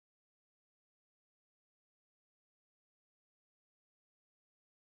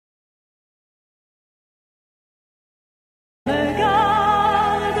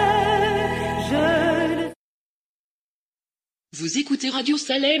Vous écoutez Radio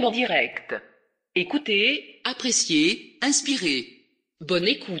Salem en direct. Écoutez, appréciez, inspirez. Bonne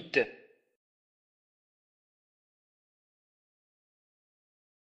écoute.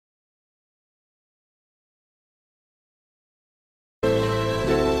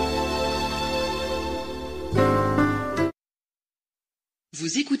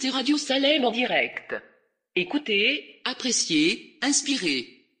 Vous écoutez Radio Salem en direct. Écoutez, appréciez,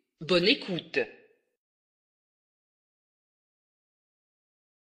 inspirez. Bonne écoute.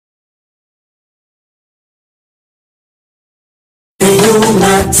 Au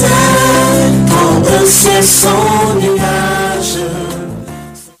matin, quand le ciel sans nuage.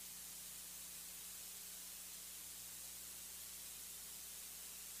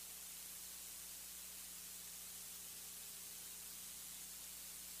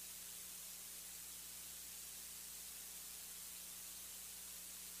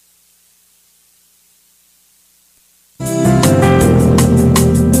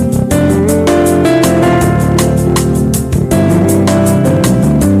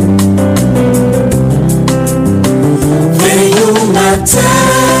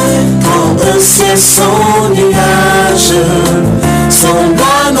 Quand le ciel sans nuage semble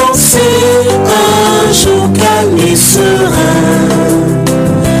annoncer un jour calme et serein,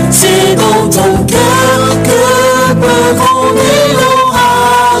 c'est dans ton cœur que peut gronder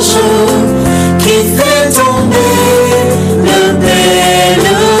l'orage qui fait tomber le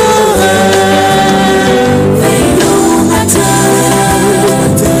pèlerin. Veille au matin,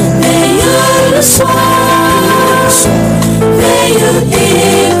 veille le soir, veille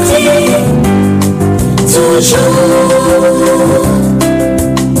et prie toujours.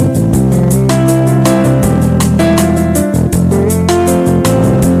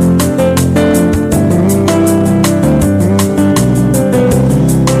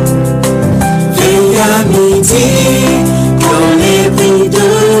 Veille à midi, quand les bris de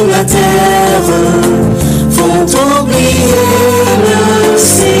la terre font oublier le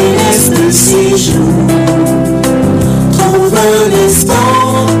céleste séjour. Trouve un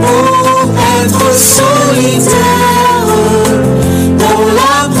instant pour être solitaire dans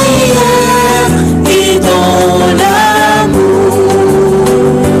la prière et dans l'amour.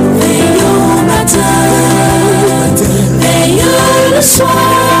 Veille au matin, veille le soir,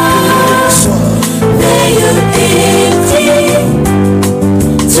 veille et prie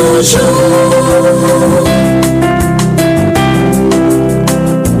toujours.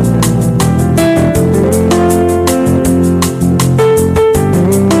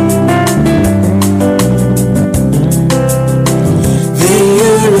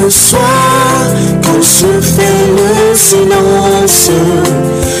 Le soir, quand se fait le silence,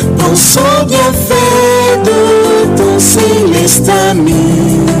 pense au bienfait de ton céleste ami.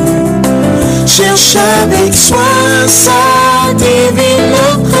 Cherche avec soin sa divine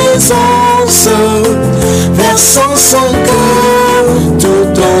présence, versant son cœur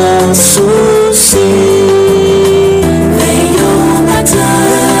tout en souci. Veille au matin,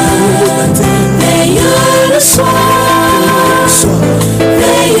 veille le soir,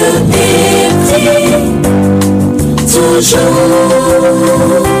 veille et prie toujours.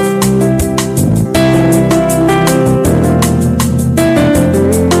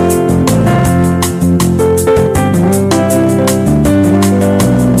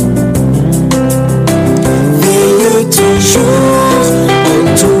 Veille toujours en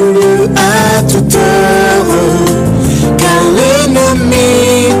tout lieu, à toute heure, car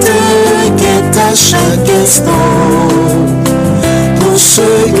l'ennemi te guette à chaque instant. Pour se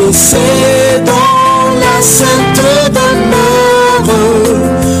glisser dans la sainte demeure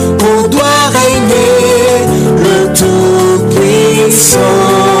où doit régner le Tout-Puissant.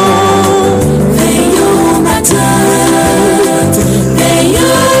 Veille au matin, veille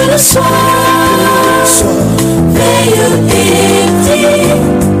le soir, veille et prie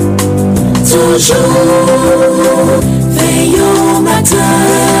toujours. Veille au matin,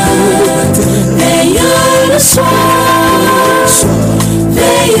 veille le soir,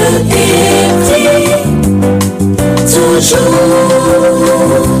 veille et prie toujours.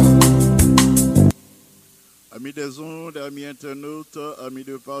 Amis des ondes, amis internautes, amis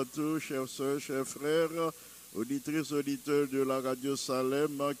de partout, chers sœurs, chers frères, auditrices, auditeurs de la radio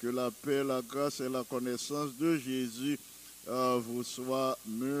Salem, que la paix, la grâce et la connaissance de Jésus vous soient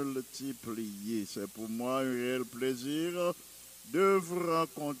multipliées. C'est pour moi un réel plaisir de vous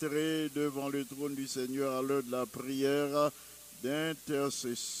rencontrer devant le trône du Seigneur à l'heure de la prière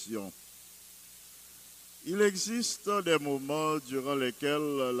d'intercession. Il existe des moments durant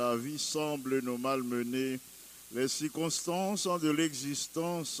lesquels la vie semble nous malmener. Les circonstances de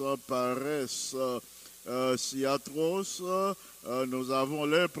l'existence paraissent si atroces, nous avons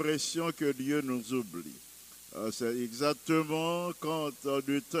l'impression que Dieu nous oublie. C'est exactement quand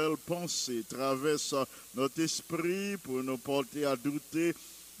de telles pensées traversent notre esprit pour nous porter à douter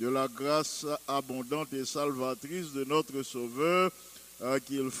de la grâce abondante et salvatrice de notre Sauveur,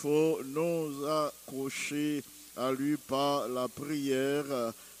 qu'il faut nous accrocher à lui par la prière,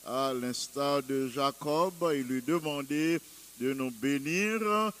 à l'instar de Jacob, et lui demander de nous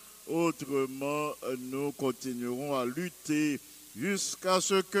bénir. Autrement, nous continuerons à lutter jusqu'à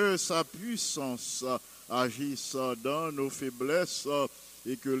ce que sa puissance agisse dans nos faiblesses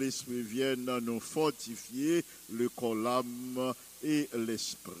et que l'Esprit vienne nous fortifier le corps, l'âme et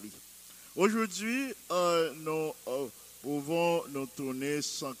l'esprit. Aujourd'hui, nous pouvons nous tourner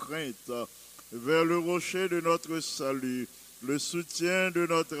sans crainte vers le rocher de notre salut, le soutien de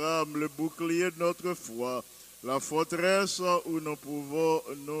notre âme, le bouclier de notre foi, la forteresse où nous pouvons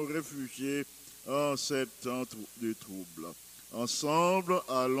nous réfugier en ces temps de trouble. Ensemble,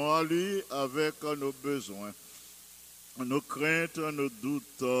 allons à lui avec nos besoins, nos craintes, nos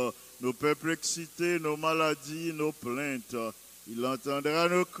doutes, nos perplexités, nos maladies, nos plaintes. Il entendra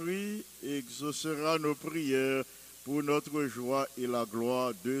nos cris et exaucera nos prières pour notre joie et la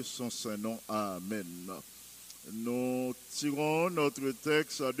gloire de son Saint-Nom. Amen. Nous tirons notre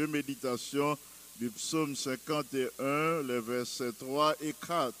texte de méditation du psaume 51, les versets 3 et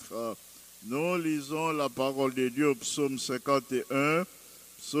 4. Nous lisons la parole de Dieu au psaume 51,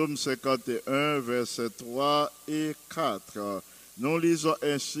 versets 3 et 4. Nous lisons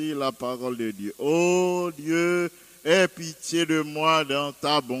ainsi la parole de Dieu. Ô Dieu, aie pitié de moi dans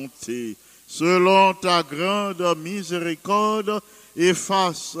ta bonté. Selon ta grande miséricorde,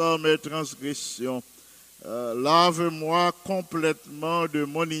 efface mes transgressions. Lave-moi complètement de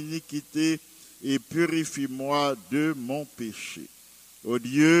mon iniquité et purifie-moi de mon péché. Ô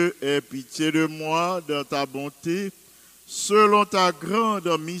Dieu, aie pitié de moi dans ta bonté. Selon ta grande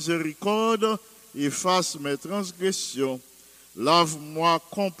miséricorde, efface mes transgressions. Lave-moi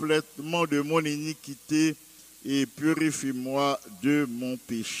complètement de mon iniquité et purifie-moi de mon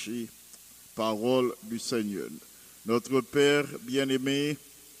péché. Parole du Seigneur. Notre Père bien-aimé,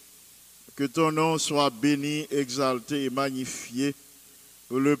 que ton nom soit béni, exalté et magnifié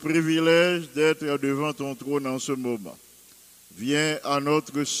pour le privilège d'être devant ton trône en ce moment. Viens à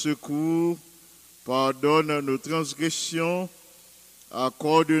notre secours, pardonne nos transgressions,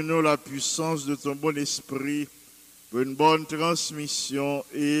 accorde-nous la puissance de ton bon esprit pour une bonne transmission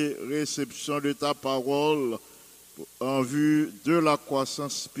et réception de ta parole en vue de la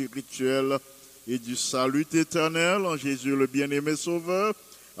croissance spirituelle et du salut éternel en Jésus le bien-aimé Sauveur.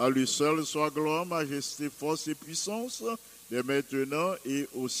 À lui seul soit gloire, majesté, force et puissance, dès maintenant et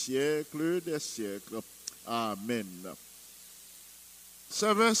au siècle des siècles. Amen. Ce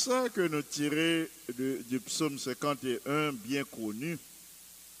verset que nous tirons du psaume 51, bien connu,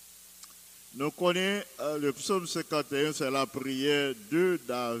 nous connaissons le psaume 51, c'est la prière de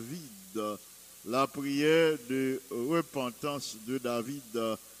David, la prière de repentance de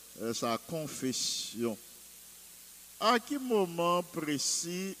David, sa confession. À quel moment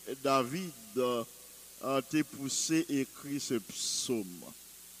précis David a-t-il poussé écrit ce psaume?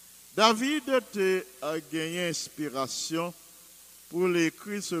 David a gagné inspiration pour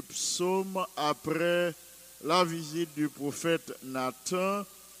l'écrire ce psaume après la visite du prophète Nathan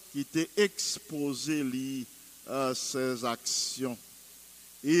qui t'a exposé ses actions.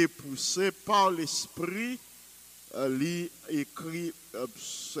 Et poussé par l'Esprit, il écrit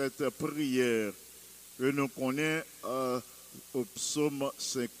cette prière que nous connaissons au psaume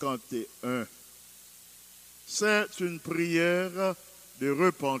 51. C'est une prière de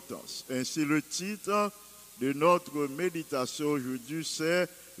repentance. Ainsi, le titre de notre méditation aujourd'hui, c'est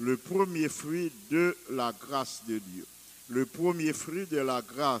le premier fruit de la grâce de Dieu. Le premier fruit de la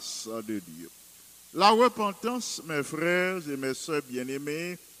grâce de Dieu. La repentance, mes frères et mes sœurs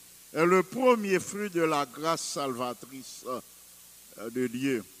bien-aimés, est le premier fruit de la grâce salvatrice de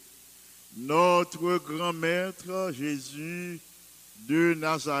Dieu. Notre grand maître Jésus de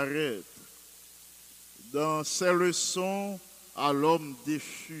Nazareth, dans ses leçons à l'homme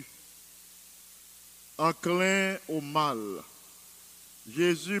déchu, enclin au mal,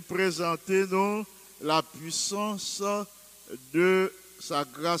 Jésus présentait nous la puissance de sa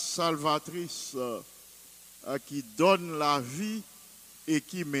grâce salvatrice qui donne la vie et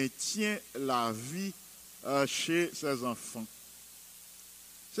qui maintient la vie chez ses enfants.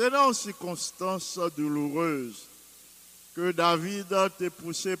 C'est dans une circonstance douloureuse que David a été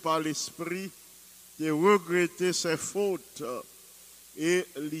poussé par l'Esprit de regretter ses fautes et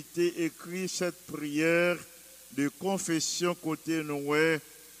il a écrit cette prière de confession côté Noé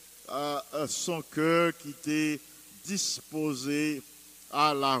son cœur qui était disposé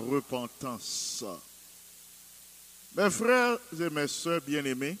à la repentance. Mes frères et mes sœurs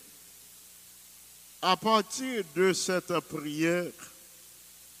bien-aimés, à partir de cette prière,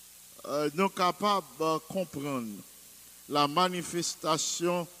 nous sommes capables de comprendre la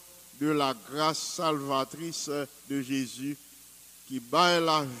manifestation de la grâce salvatrice de Jésus qui bat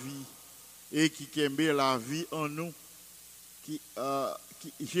la vie et qui met la vie en nous.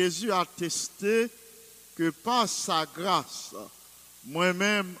 Jésus a testé que par sa grâce,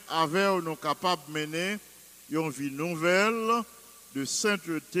 moi-même, avec nous capables de mener une vie nouvelle de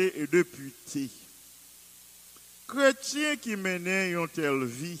sainteté et de pureté. Chrétiens qui mènent une telle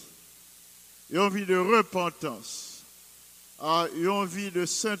vie, une vie de repentance, une vie de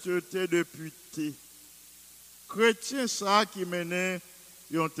sainteté, de pureté. Chrétiens ça qui mènent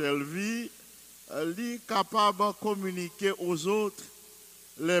une telle vie, est capable de communiquer aux autres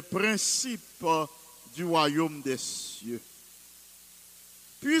les principes du royaume des cieux.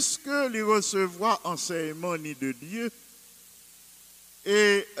 Puisque les recevoir enseignement ni de Dieu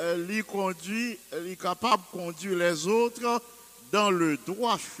et les est capable de conduire les autres dans le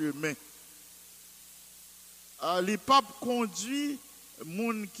droit chemin. Les papes conduit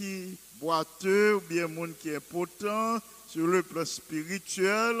monde qui boiteux ou bien monde qui est impotent sur le plan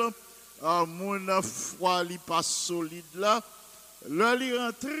spirituel, mon foi li pas solide là, leur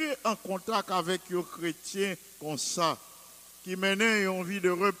rentrer en contact avec les chrétiens comme ça, qui menait une vie de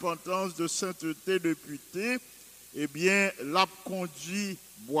repentance, de sainteté, de pureté, eh bien, l'a conduit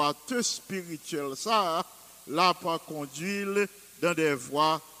boiteux spirituel, ça, l'a pas conduit dans des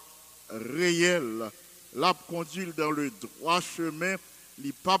voies réelles, l'a conduit dans le droit chemin,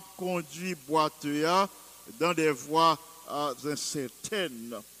 les papes conduit boiteux dans des voies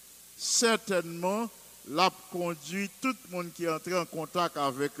incertaines. Certainement, l'a conduit tout le monde qui est entré en contact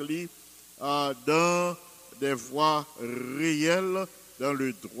avec lui dans des voies réelles, dans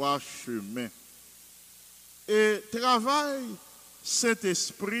le droit chemin. Et travail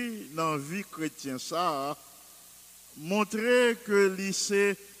Saint-Esprit dans la vie chrétienne, ça, montrer que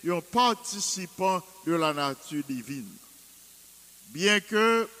lycée est un participant de la nature divine. Bien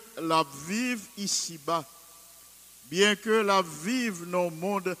que la vive ici-bas, bien que la vive dans le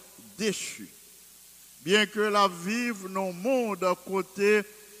monde déchu, bien que la vive dans le monde à côté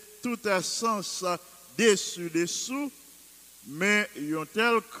tout essence dessous, mais il y a un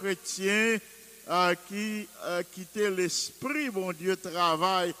tel chrétien qui quitte l'esprit, bon Dieu,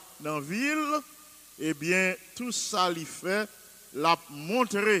 travaille dans la ville, eh bien, tout ça lui fait, l'a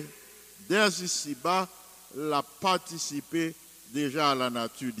montré dès ici-bas, l'a participé déjà à la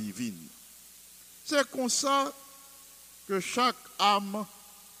nature divine. C'est comme ça que chaque âme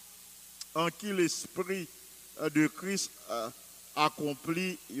en qui l'esprit de Christ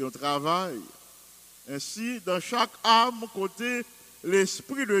accomplit un travail. Ainsi, dans chaque âme, côté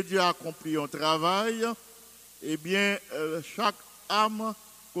l'esprit de Dieu accomplit un travail, eh bien, chaque âme,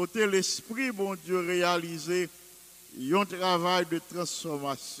 côté l'esprit, bon Dieu, réalisé un travail de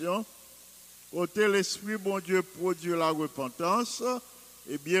transformation. Côté l'esprit, bon Dieu, produit la repentance,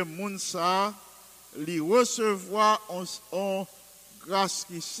 eh bien, Mounsa, lui recevoir en grâce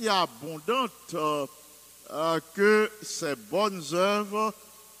qui si abondante que ces bonnes œuvres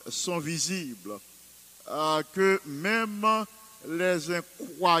sont visibles. Que même les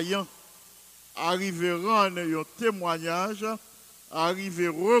incroyants arriveront à un témoignage, arriver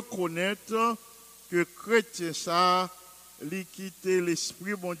à reconnaître que chrétien ça, li quitter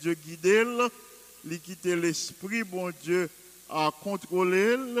l'esprit, bon Dieu guidé, li quitter l'esprit, bon Dieu à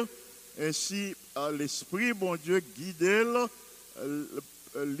contrôler, ainsi l'esprit, bon Dieu guidé,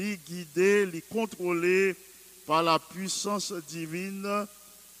 li guidé, li contrôlé par la puissance divine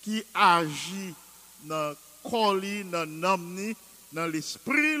qui agit dans le corps, dans l'âme, dans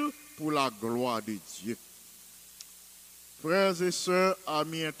l'esprit pour la gloire de Dieu. Frères et sœurs,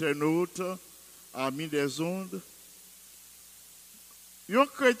 amis internautes, amis des ondes, un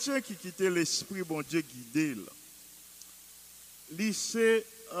chrétien qui quitte l'esprit, bon Dieu guidé, c'est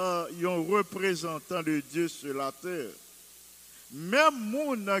un représentant de Dieu sur la terre. Même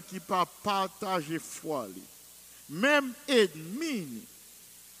monde qui pas partager foi, même ennemi,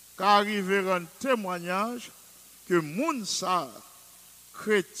 qui arrivera un témoignage que moun ça,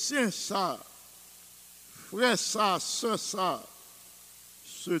 chrétien ça, frère ça, sœur ça,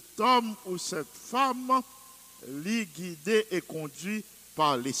 cet homme ou cette femme, li guidé et conduit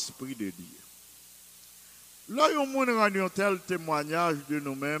par l'Esprit de Dieu. Là, on rend un tel témoignage de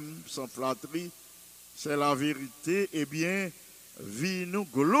nous-mêmes, sans flatterie, c'est la vérité, eh bien, vie nous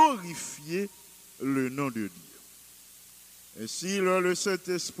glorifier le nom de Dieu. Ainsi, le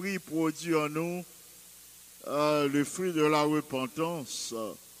Saint-Esprit produit en nous le fruit de la repentance,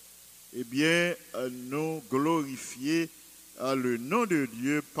 eh bien, nous glorifier le nom de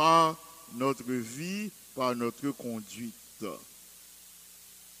Dieu par notre vie, par notre conduite.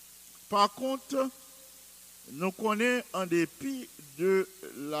 Par contre, nous connaissons en dépit de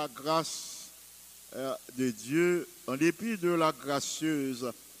la grâce de Dieu, en dépit de la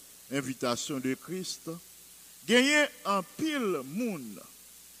gracieuse invitation de Christ, gagner un pile monde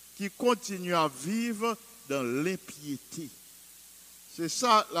qui continue à vivre dans l'impiété. C'est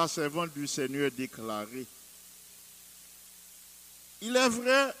ça la servante du Seigneur déclarée. Il est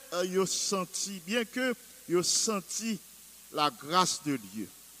vrai, bien que il senti la grâce de Dieu,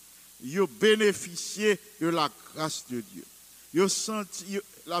 il bénéficié de la grâce de Dieu. Il senti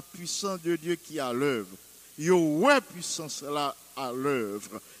la puissance de Dieu qui est à l'œuvre. Il ouais puissance là à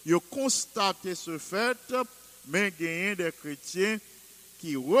l'œuvre. Il constaté ce fait, mais il y a des chrétiens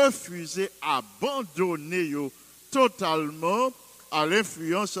qui refusaient abandonner totalement à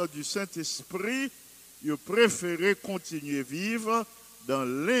l'influence du Saint-Esprit. Ils préféraient continuer à vivre dans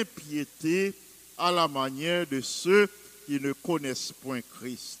l'impiété à la manière de ceux qui ne connaissent point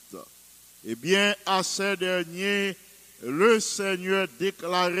Christ. Eh bien, à ces derniers, le Seigneur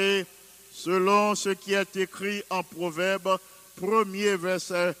déclarait, selon ce qui est écrit en Proverbe 1er,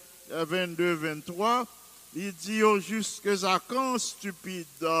 verset 22-23, il dit « Jusqu'à quand, stupide,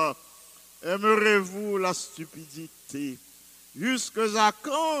 aimerez-vous la stupidité? Jusqu'à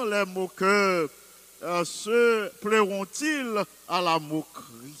quand les moqueurs se plairont-ils à la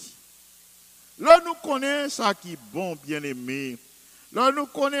moquerie? » Là, nous connaissons ça qui est bon, bien-aimé. Là, nous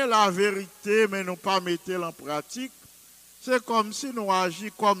connaissons la vérité, mais nous pas mettons en pratique. C'est comme si nous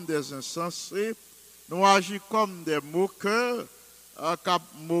agissions comme des insensés, nous agissions comme des moqueurs, qui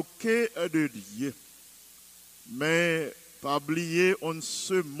moquent de Dieu. Mais, pas oublier, on ne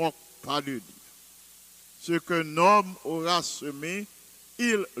se moque pas de Dieu. Ce qu'un homme aura semé,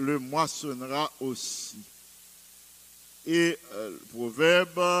 il le moissonnera aussi. Et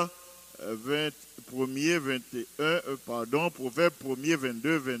Proverbe 1er, 22,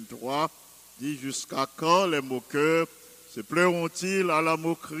 23 dit « Jusqu'à quand les moqueurs se plairont-ils à la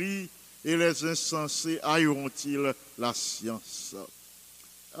moquerie et les insensés haïront-ils la science ?»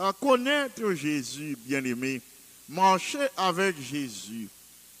 À connaître Jésus, bien-aimé, marcher avec Jésus,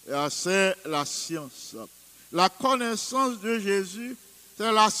 c'est la science. La connaissance de Jésus,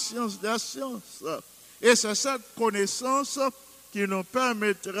 c'est la science des sciences. Et c'est cette connaissance qui nous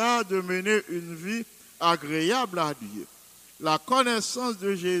permettra de mener une vie agréable à Dieu. La connaissance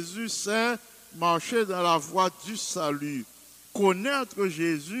de Jésus, c'est marcher dans la voie du salut. Connaître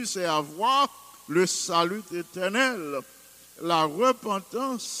Jésus, c'est avoir le salut éternel. La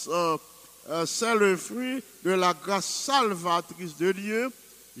repentance, c'est le fruit de la grâce salvatrice de Dieu.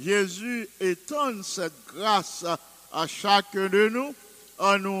 Jésus étonne cette grâce à chacun de nous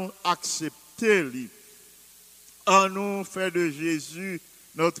en nous accepter, en nous faire de Jésus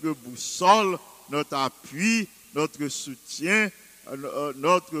notre boussole, notre appui, notre soutien,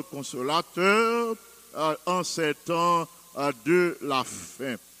 notre consolateur en ces temps de la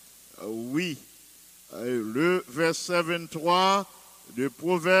fin. Oui, le verset 23 de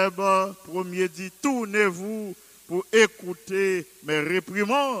Proverbe 1er dit « Tournez-vous pour écouter mes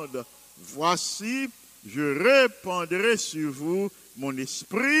réprimandes. Voici, je répandrai sur vous mon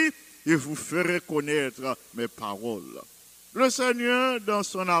esprit et vous ferai connaître mes paroles. » Le Seigneur, dans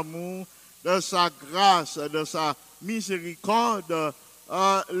son amour, dans sa grâce, dans sa miséricorde,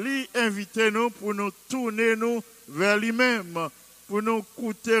 lui invite nous pour nous tourner nous vers lui-même, pour nous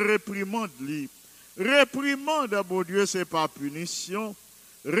écouter réprimande lui. Réprimande, bon Dieu, c'est pas punition.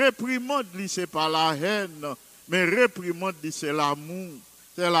 Réprimande lui, c'est pas la haine. Mais réprimande lui, c'est l'amour,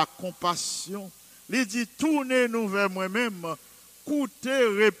 c'est la compassion. Il dit, tournez-nous vers moi-même, écoutez,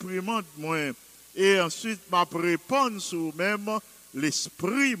 réprimande moi. Et ensuite, m'a répondre sur même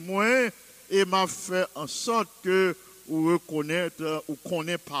l'esprit moi et m'a fait en sorte que vous reconnaître ou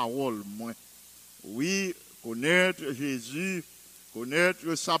connaître parole moi. Oui, connaître Jésus,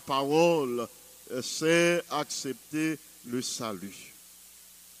 connaître sa parole, c'est accepter le salut.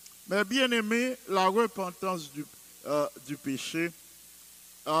 Mais bien aimé, la repentance du péché,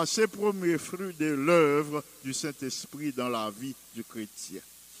 c'est le premier fruit de l'œuvre du Saint-Esprit dans la vie du chrétien.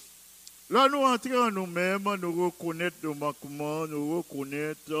 Là, nous entrons en nous-mêmes, nous reconnaître nos manquements, nous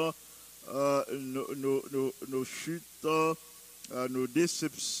reconnaître nos chutes, nos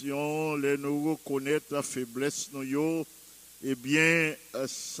déceptions, nous reconnaître la faiblesse, eh bien,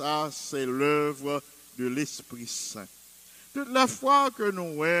 ça, c'est l'œuvre de l'Esprit Saint. Toute la fois que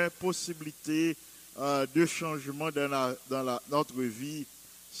nous avons possibilité de changement dans notre vie,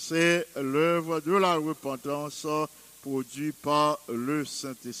 c'est l'œuvre de la repentance produite par le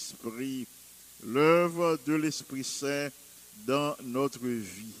Saint-Esprit, l'œuvre de l'Esprit Saint dans notre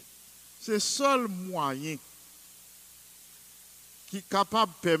vie. C'est le seul moyen qui est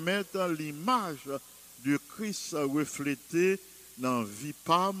capable de permettre l'image de Christ reflétée dans la vie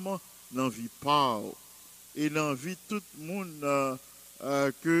PAM, dans la vie PAO, et dans la vie de tout le monde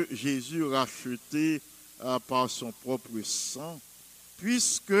que Jésus a racheté par son propre sang,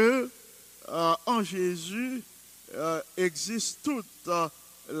 puisque en Jésus existe toute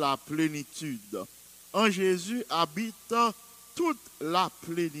la plénitude. En Jésus habite toute la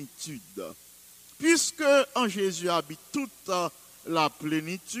plénitude. Puisque en Jésus habite toute la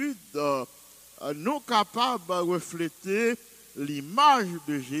plénitude, nous sommes capables de refléter l'image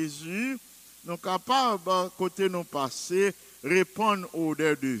de Jésus, nous sommes capables, côté nos passés, répondre aux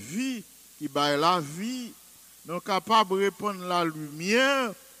odeurs de vie qui baillent la vie, nous sommes capables de répondre la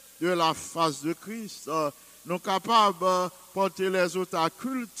lumière de la face de Christ, nous sommes capables de porter les autres à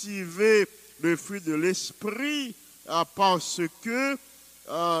cultiver le fruit de l'esprit parce que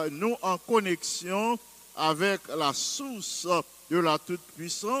nous en connexion avec la source de la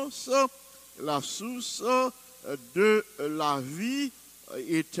toute-puissance, la source de la vie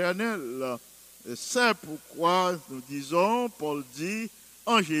éternelle. C'est pourquoi nous disons, Paul dit,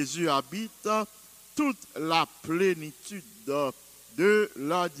 en Jésus habite toute la plénitude de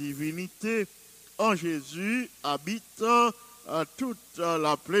la divinité. En Jésus habite toute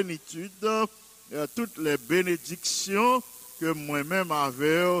la plénitude, toutes les bénédictions que moi-même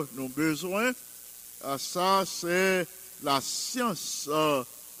avais nos besoins. Ça, c'est la science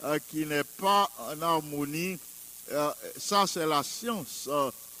qui n'est pas en harmonie. Ça, c'est la science,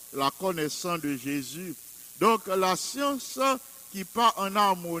 la connaissance de Jésus. Donc, la science qui n'est pas en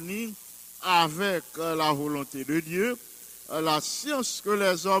harmonie avec la volonté de Dieu, la science que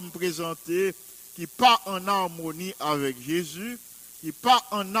les hommes présentaient qui n'est pas en harmonie avec Jésus, qui n'est pas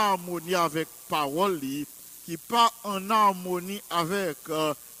en harmonie avec parole, qui n'est pas en harmonie avec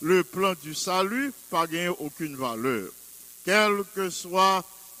le plan du salut, pas gagné aucune valeur. Quelle que soit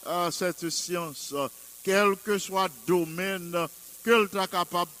cette science, quel que soit le domaine qu'elle est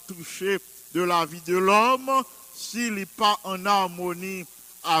capable de toucher de la vie de l'homme, s'il n'est pas en harmonie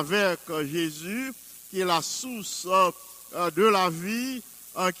avec Jésus, qui est la source de la vie,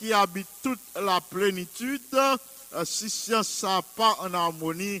 qui habite toute la plénitude, si science n'a pas en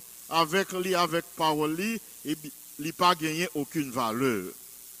harmonie avec lui, avec parole, il n'a pas gagné aucune valeur.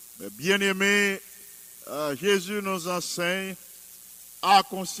 Mais bien aimé, Jésus nous enseigne à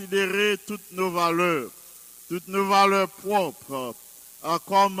considérer toutes nos valeurs propres,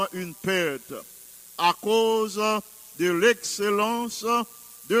 comme une perte, à cause de l'excellence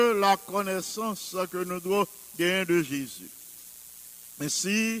de la connaissance que nous devons gagner de Jésus.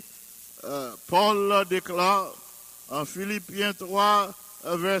 Ainsi, Paul déclare en Philippiens 3,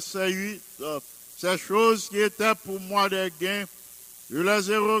 verset 8, ces choses qui étaient pour moi des gains, je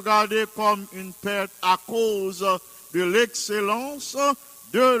les ai regardées comme une perte à cause de l'excellence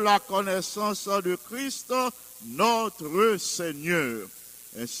de la connaissance de Christ, notre Seigneur.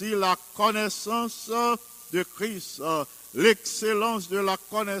 Ainsi, la connaissance de Christ, l'excellence de la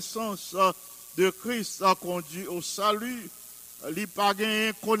connaissance de Christ a conduit au salut. Il n'y a pas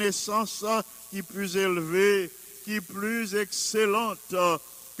une connaissance qui est plus élevée, qui est plus excellente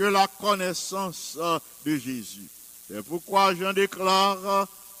que la connaissance de Jésus. C'est pourquoi Jean déclare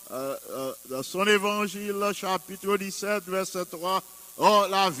dans son évangile, chapitre 17, verset 3, « Oh,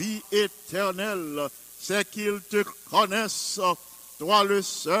 la vie éternelle, c'est qu'ils te connaissent, toi le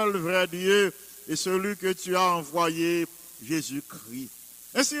seul vrai Dieu, et celui que tu as envoyé, Jésus-Christ. »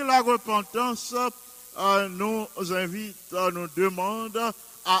 Ainsi, la repentance nous invite, nous demande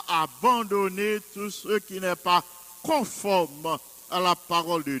à abandonner tout ce qui n'est pas conforme à la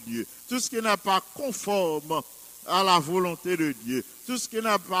parole de Dieu, tout ce qui n'est pas conforme à la volonté de Dieu, tout ce qui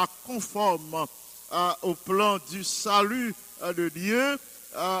n'est pas conforme au plan du salut de Dieu,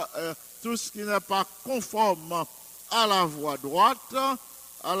 tout ce qui n'est pas conforme à la voie droite,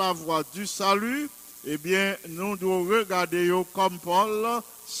 à la voie du salut, eh bien, nous devons regarder comme Paul,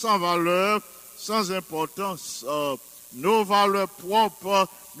 sans valeur, sans importance. Nos valeurs propres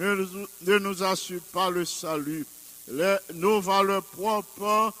ne nous assurent pas le salut. Nos valeurs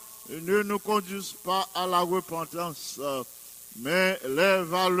propres ne nous conduisent pas à la repentance. Mais les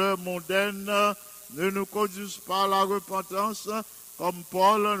valeurs mondaines ne nous conduisent pas à la repentance. Comme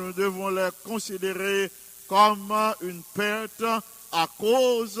Paul, nous devons les considérer comme une perte à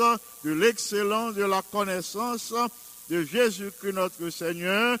cause de l'excellence de la connaissance de Jésus-Christ notre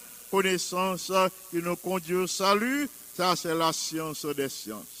Seigneur, connaissance qui nous conduit au salut. Ça, c'est la science des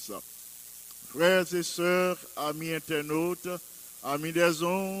sciences. Frères et sœurs, amis internautes, amis des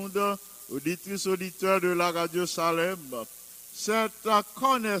ondes, auditrices, auditeurs de la radio Salem, cette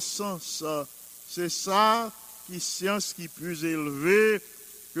connaissance, c'est ça qui science qui plus élevée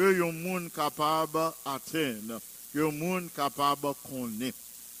que un monde capable d'atteindre, que un monde capable de connaître.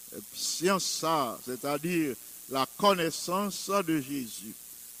 Science ça, c'est-à-dire la connaissance de Jésus,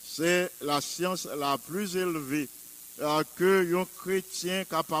 c'est la science la plus élevée que un chrétien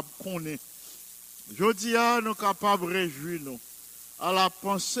capable de connaître. Je dis à nous capables de réjouir nous à la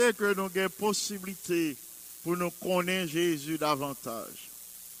pensée que nous avons possibilité pour nous connaître Jésus davantage.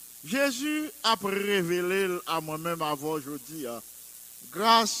 Jésus a révélé à moi-même avant aujourd'hui,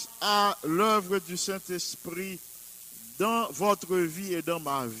 grâce à l'œuvre du Saint-Esprit dans votre vie et dans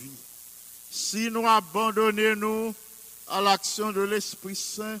ma vie. Si nous abandonnons à l'action de l'Esprit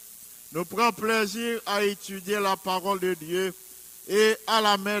Saint, nous prenons plaisir à étudier la parole de Dieu et à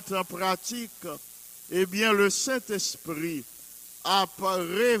la mettre en pratique, eh bien le Saint-Esprit a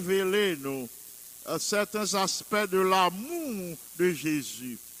révélé nous certains aspects de l'amour de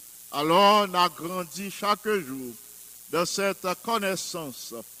Jésus. Alors on a grandi chaque jour dans cette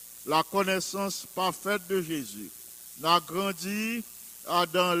connaissance, la connaissance parfaite de Jésus. On a grandi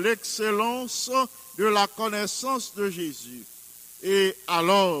dans l'excellence de la connaissance de Jésus. Et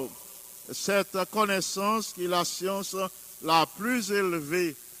alors, cette connaissance qui est la science la plus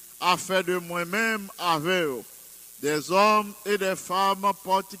élevée a fait de moi-même avec eux des hommes et des femmes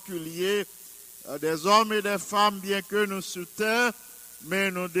particuliers, des hommes et des femmes bien que nous sous terre, mais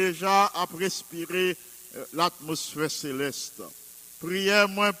nous déjà à respirer l'atmosphère céleste. Prière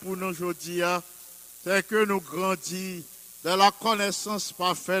moi pour nous aujourd'hui, c'est que nous grandissons dans la connaissance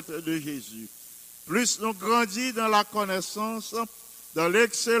parfaite de Jésus. Plus nous grandissons dans la connaissance, dans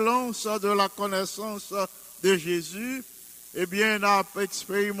l'excellence de la connaissance de Jésus, eh bien, on a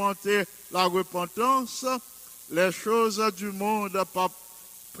expérimenté la repentance, les choses du monde pas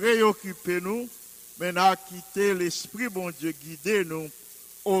préoccuper nous, mais on a quitté l'Esprit, bon Dieu, guider nous,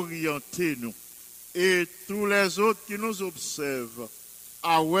 orienter nous. Et tous les autres qui nous observent,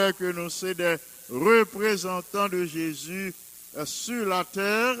 ah ouais que nous sommes des représentants de Jésus sur la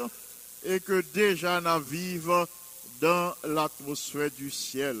terre et que déjà nous vivons dans l'atmosphère du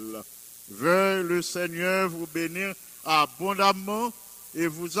ciel. Veuille le Seigneur vous bénir abondamment et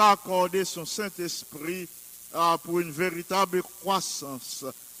vous accorder son Saint-Esprit pour une véritable croissance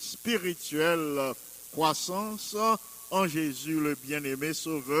spirituelle, croissance en Jésus le bien-aimé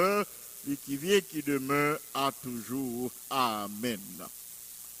Sauveur, lui qui vit et qui demeure à toujours. Amen.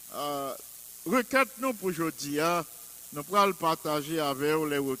 Requête nous pour aujourd'hui, nous pourrons partager avec vous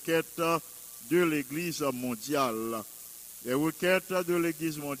les requêtes de l'Église mondiale. Les requêtes de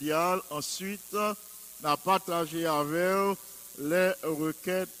l'Église mondiale. Ensuite, nous avons partagé avec vous les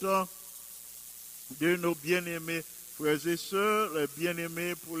requêtes de nos bien-aimés frères et sœurs, les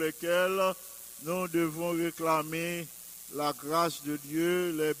bien-aimés pour lesquels nous devons réclamer la grâce de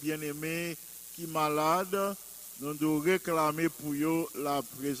Dieu, les bien-aimés qui sont malades, nous devons réclamer pour eux la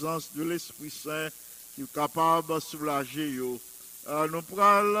présence de l'Esprit Saint qui est capable de soulager eux. Nous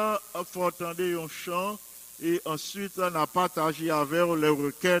pourrons entendre un chant et ensuite on a partagé avec les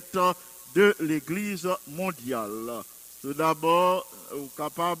requêtes de l'Église mondiale. Tout d'abord, vous êtes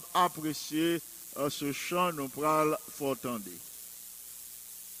capable d'apprécier ce chant, nous pourrons entendre.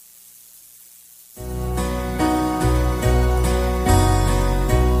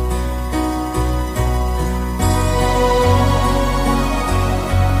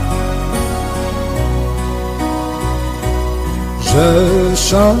 Je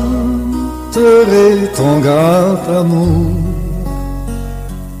chanterai ton grand amour,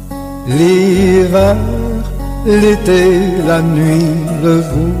 l'hiver, l'été, la nuit, le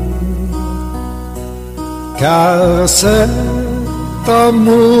jour, car cet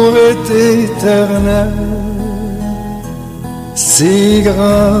amour est éternel, si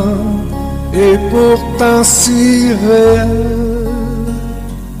grand et pourtant si réel,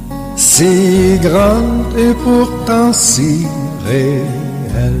 si grand et pourtant si réel.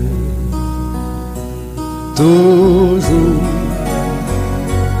 Toujours,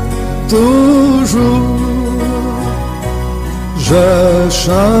 toujours, je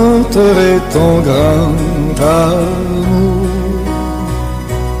chanterai ton grand amour.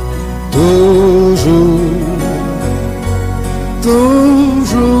 Toujours,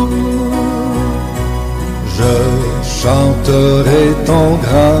 toujours, je chanterai ton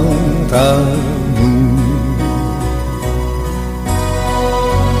grand amour.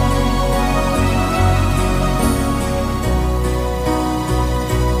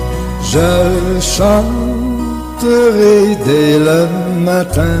 Je chanterai dès le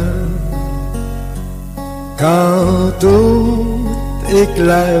matin, quand tout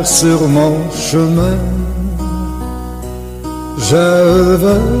éclaire sur mon chemin. Je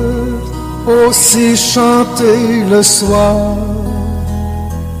veux aussi chanter le soir,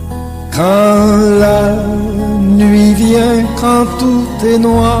 quand la nuit vient, quand tout est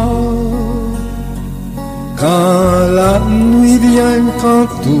noir. Quand la nuit vient, quand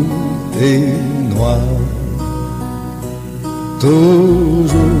tout est noir.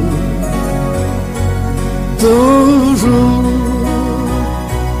 Toujours, toujours,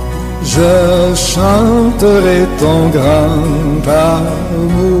 je chanterai ton grand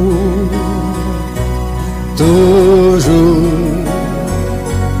amour. Toujours,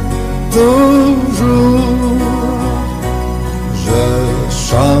 toujours, je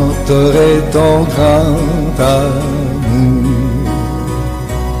chanterai ton grand amour.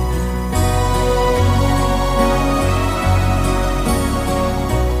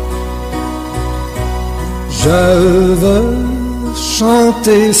 Je veux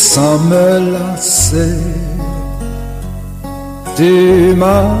chanter sans me lasser. Tu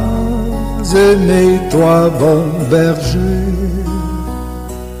m'as aimé, toi, bon berger.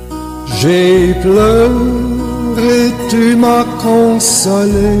 J'ai pleuré, tu m'as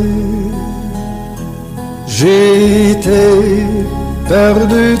consolé. J'ai été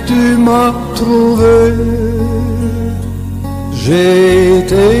perdu, tu m'as trouvé. J'ai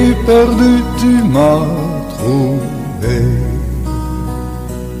été perdu, tu m'as trouvé.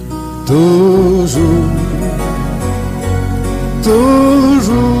 Toujours,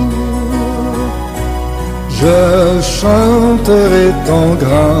 toujours, je chanterai ton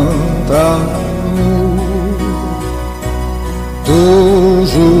grand amour.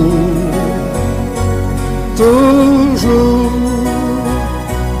 Toujours, toujours,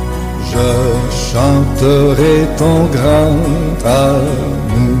 je chanterai ton grand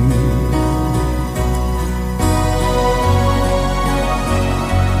amour.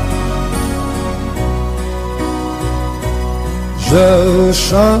 Je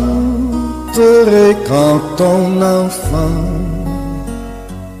chanterai quand ton enfant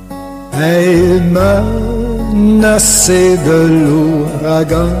est menacé de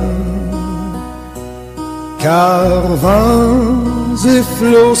l'ouragan, car vents et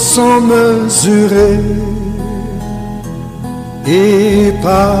flots sont mesurés, et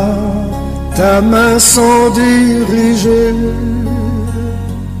par ta main sont dirigés,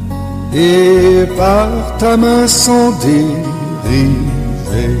 et par ta main sont dirigés.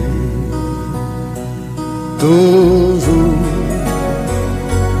 Toujours,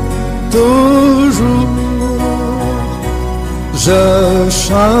 toujours, je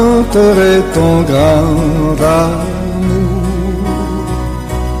chanterai ton grand amour.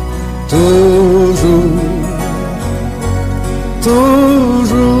 Toujours,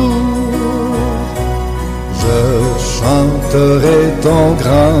 toujours, je chanterai ton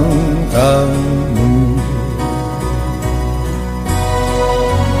grand amour.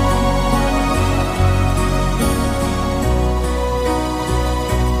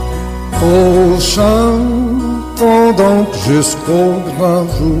 Oh, chantons donc jusqu'au grand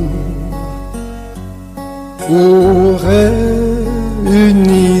jour, où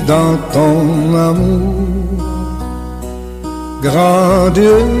réunis dans ton amour, grand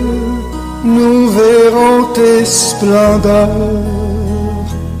Dieu, nous verrons tes splendeurs,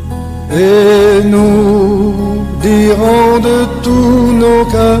 et nous dirons de tous nos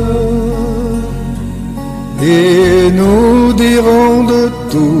cœurs, et nous dirons de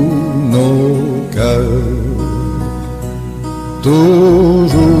tous nos cœurs.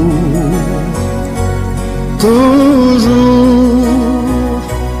 Toujours, toujours,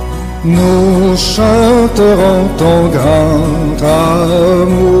 nous chanterons ton grand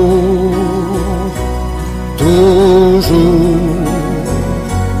amour. Toujours,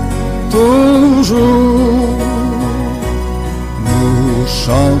 toujours, nous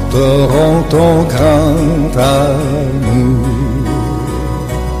chanterons ton grand amour.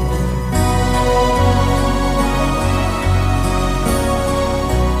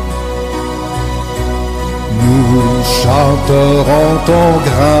 Nous chanterons ton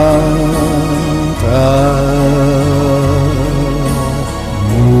grand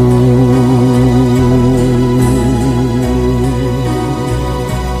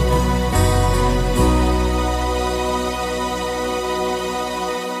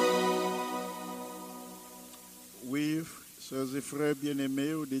Oui, sœurs et frères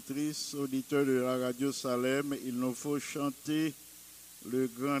bien-aimés, auditrices, auditeurs de la radio Salem, il nous faut chanter le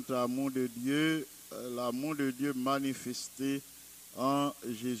grand amour de Dieu, l'amour de Dieu manifesté en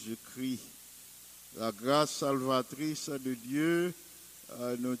Jésus-Christ. La grâce salvatrice de Dieu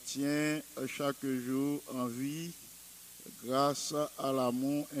nous tient chaque jour en vie grâce à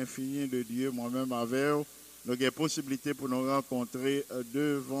l'amour infini de Dieu. Moi-même avec vous, nous avons possibilité pour nous rencontrer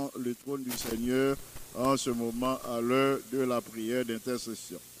devant le trône du Seigneur en ce moment à l'heure de la prière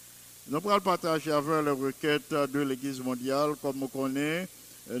d'intercession. Nous allons partager avec les requêtes de l'Église mondiale. Comme on connaît,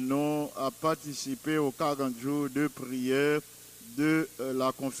 nous avons participé aux 40 jours de prière de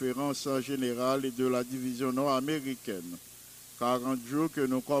la conférence générale et de la division nord-américaine. 40 jours que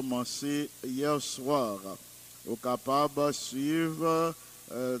nous commençons hier soir. Au capable de suivre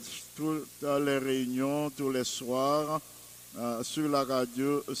toutes les réunions, tous les soirs, sur la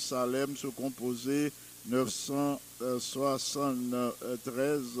radio Salem, sous composé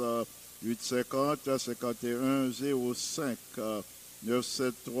 973 850 51 05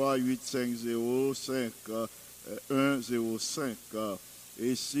 973 850 5105.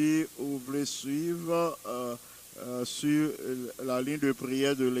 Et si vous voulez suivre sur la ligne de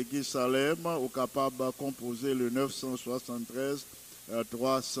prière de l'Église Salem, vous êtes capable de composer le 973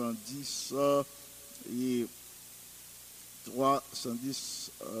 310 et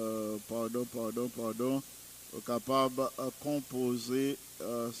 310 vous êtes capable de composer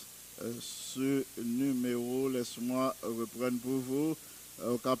ce numéro, laisse-moi reprendre pour vous.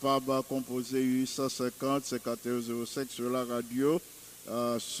 Vous êtes capable de composer 850 5105 sur la radio.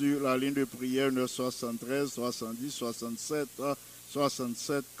 Sur la ligne de prière 973 310 67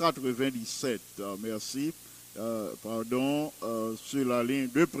 67 97. Merci. Sur la ligne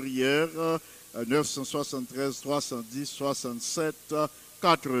de prière 973 310 67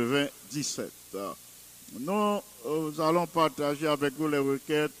 97. Nous allons partager avec vous les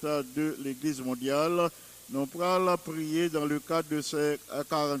requêtes de l'Église mondiale. Nous allons prier dans le cadre de ces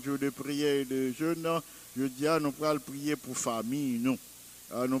 40 jours de prière et de jeûne. Je dis, nous allons prier pour famille, nous.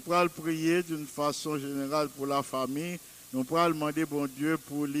 Nous allons prier d'une façon générale pour la famille. Nous allons demander, bon Dieu,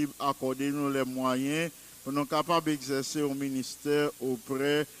 pour lui accorder nous les moyens pour nous capables d'exercer au ministère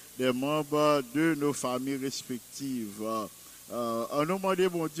auprès des membres de nos familles respectives. Nous demandons,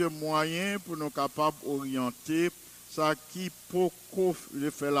 bon Dieu, moyens pour nous capables d'orienter ça qui peut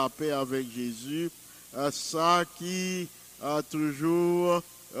faire la paix avec Jésus, ça qui a toujours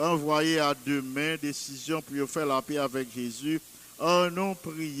envoyé à demain décision pour faire la paix avec Jésus. Nous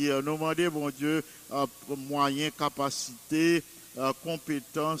prions, nous demandons, bon Dieu, moyens, capacités,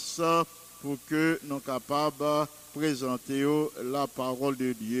 compétences pour que nous soyons capables de présenter la parole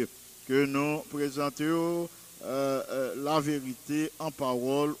de Dieu, que nous présentions la vérité en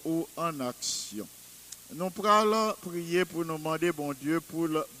parole ou en action. Nous allons prier pour nous demander, bon Dieu, pour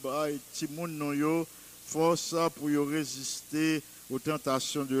le Timoun force pour résister aux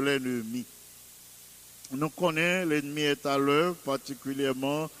tentations de l'ennemi. Nous connaissons l'ennemi est à l'œuvre,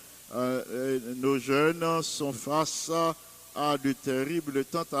 particulièrement nos jeunes sont face à de terribles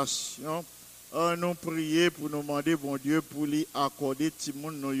tentations. Nous prions pour nous demander, bon Dieu, pour lui accorder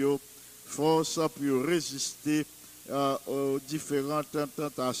Timoun force pour résister aux différentes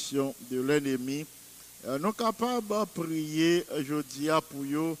tentations de l'ennemi. Nous sommes capables de prier aujourd'hui pour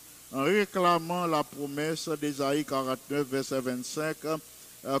eux en réclamant la promesse d'Ésaïe 49, verset 25.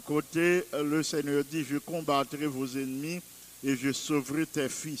 À côté, le Seigneur dit, je combattrai vos ennemis et je sauverai tes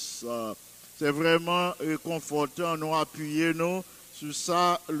fils. C'est vraiment réconfortant, nous appuyer nous sur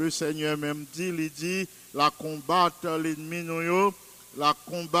ça. Le Seigneur même dit, il dit, la combattre l'ennemi nous, la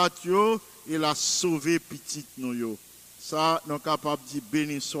combattre et la sauver petite nous. Ça, nous sommes capables de dire,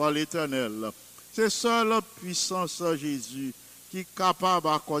 béni soit l'Éternel. C'est ça la puissance de Jésus qui est capable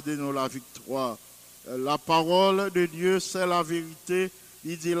d'accorder nous la victoire. La parole de Dieu, c'est la vérité.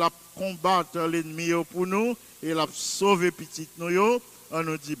 Il dit la combattre l'ennemi pour nous et la sauver petite nous. On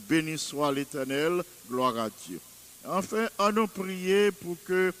nous dit béni soit l'Éternel, gloire à Dieu. Enfin, on nous prier pour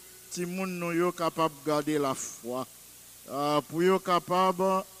que Timoun nous capable de garder la foi, pour être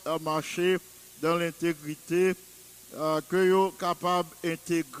capable de marcher dans l'intégrité, que yo capable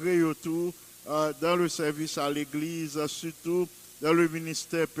d'intégrer tout dans le service à l'Église, surtout dans le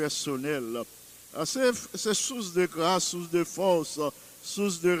ministère personnel. C'est source de grâce, source de force,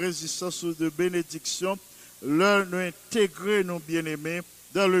 source de résistance, source de bénédiction, leur nous intégrer nos bien-aimés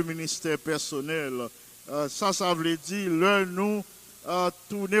dans le ministère personnel. Ça veut dire, leur nous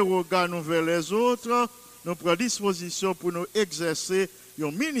tourner le regard nous vers les autres, nous prendre disposition pour nous exercer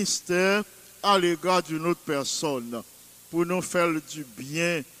un ministère à l'égard d'une autre personne, pour nous faire du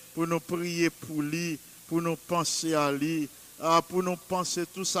bien, pour nous prier pour lui, pour nous penser à lui, pour nous penser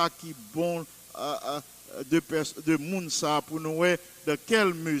tout ça qui est bon de monde ça, pour nous voir de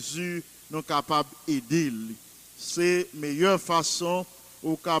quelle mesure nous sommes capables d'aider. c'est la meilleure façon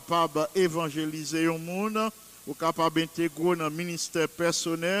ou capable d'évangéliser le monde, ou capable d'intégrer dans le ministère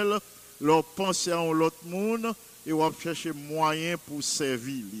personnel, leur penser à l'autre monde et ou chercher moyen pour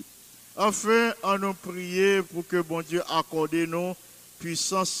servir. Enfin, on nous prier pour que bon Dieu accorde nous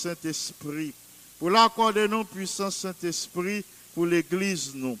puissance Saint-Esprit. Pour l'accorder nous puissance Saint-Esprit pour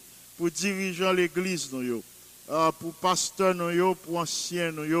l'église nous, pour dirigeants l'église nous, pour pasteurs nous, pour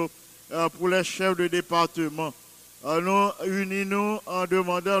anciens nous, pour les chefs de département. Nous unissons en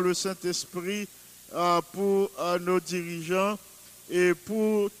demandant le Saint-Esprit pour nos dirigeants et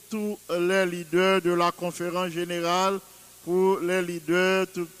pour tous les leaders de la conférence générale, pour les leaders,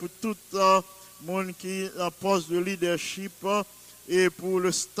 pour tout le monde qui est en poste de leadership et pour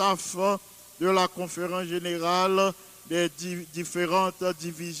le staff de la conférence générale des différentes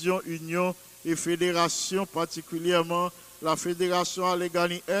divisions, unions et fédérations, particulièrement la fédération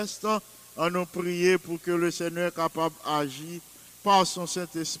Allegheny Est. On nous prier pour que le Seigneur est capable d'agir par son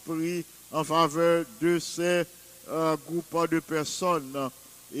Saint-Esprit en faveur de ces groupes de personnes.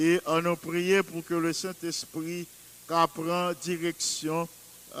 Et on nous prier pour que le Saint-Esprit prenne direction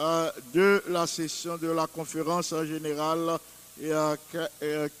de la session de la conférence générale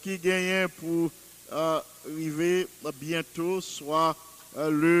qui gagne pour arriver bientôt, soit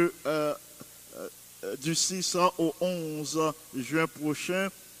du 6 au 11 juin prochain.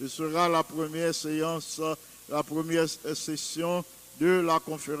 Ce sera la première séance, la première session de la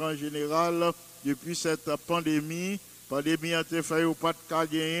conférence générale depuis cette pandémie. Pandémie a été faite au pas de cas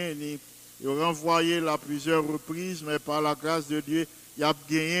gagné, il a renvoyé à plusieurs reprises, mais par la grâce de Dieu, il a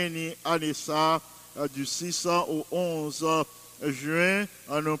gagné année ça du 6 au 11 juin.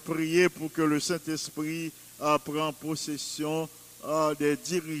 On a prié pour que le Saint-Esprit prenne possession des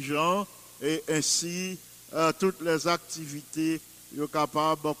dirigeants et ainsi toutes les activités sont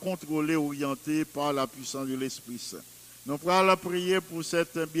capables de contrôler, orientées par la puissance de l'Esprit Saint. Nous allons prier pour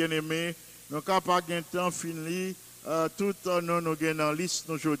cette bien-aimée. Nous sommes capables de temps fini. Tout nous avons dans liste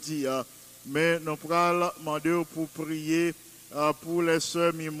aujourd'hui. Mais nous allons demander pour prier pour les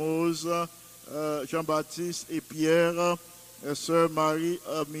sœurs Mimose, Jean-Baptiste et Pierre, sœur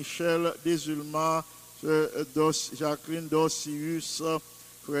Marie-Michel Desulma, Jacqueline Dossius,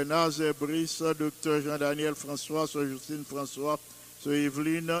 frère Nazaire Brice, docteur Jean-Daniel François, sœur Justine François, sœur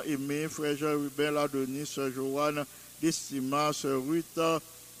Evelyne Aimé, frère Jean-Ruben Ladonis, sœur Joanne Destima, sœur Ruth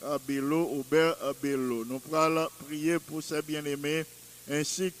Bello, Aubert Bello. Nous allons prier pour ces bien-aimés,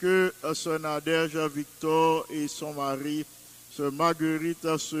 ainsi que sœur Nadège Victor et son mari, sœur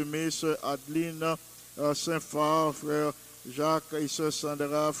Marguerite Semé, sœur Adeline Saint-Phare, frère Jacques et sœur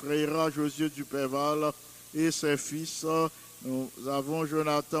Sandra, frère Josué Duperval et ses fils. Nous avons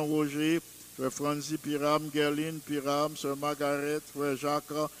Jonathan Roger, frère Franzi Piram, Gerline Piram, sœur Margaret, frère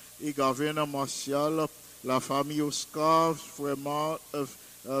Jacques et Gavin Martial, la famille Oscar, frère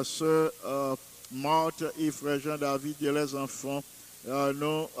sœur Marthe et frère Jean-David et les enfants.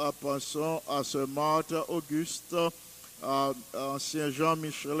 Nous pensons à sœur Marthe Auguste, à ancien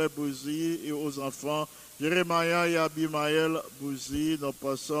Jean-Michel Bouzy et aux enfants Jérémia et Abimaël Bouzy. Nous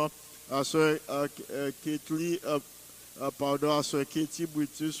pensons à sœur Ketli, à sœur Ketty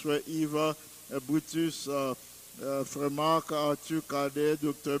Brutus, frère Yves Brutus, frère Marc Arthur Cadet,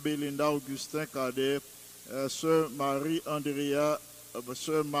 docteur Belinda Augustin Cadet, sœur Marie-André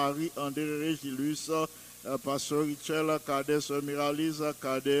Régilus, pasteur Richel Cadet, sœur Miralise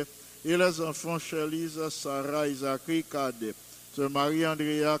Cadet, et les enfants Chelise, Sarah, Isaac Cadet, sœur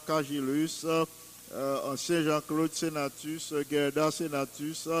Marie-Andrea Cagilus, ancien Jean-Claude Sénatus, Gerda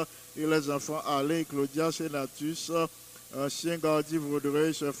Sénatus, et les enfants Alain et Claudia Sénatus, ancien Gardi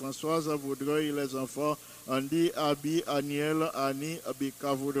Vaudreuil, sœur Françoise Vaudreuil, et les enfants Andy, Abi, Aniel, Annie,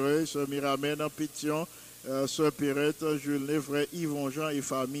 Abika Vaudreuil, sœur Miramène Pétion, sœur Pirette, Jules, frère Yvon Jean et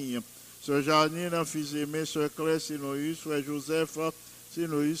famille, sœur Janine Fils-Aimé, sœur Claire Sinoïs, frère Joseph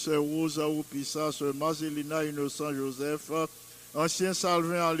Sinoïs, sœur Rosa Oupissa, sœur Marcelina Innocent Joseph, ancien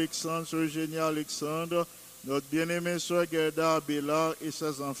Salvin Alexandre, sœur Eugénie Alexandre, notre bien-aimée sœur Gerda Abélard et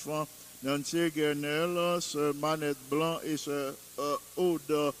ses enfants, Nancy Guernel, sœur Manette Blanc et sœur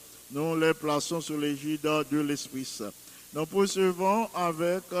Aude. Nous les plaçons sous l'égide de l'Esprit Saint. Nous poursuivons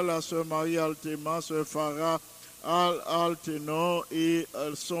avec la sœur Marie Altema, sœur Farah Altenor et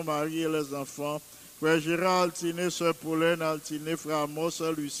son mari et les enfants, frère Gérard Altiné, sœur Pauline Altiné, frère Amos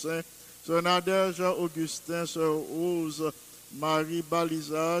Lucin, sœur Nadège Augustin, sœur Rose Marie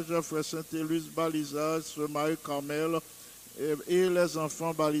Balisage, frère Saint-Élus Balisage, sœur Marie Carmel et les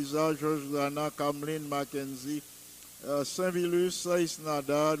enfants Balisage, Josana, Cameline Mackenzie, Saint-Vilus,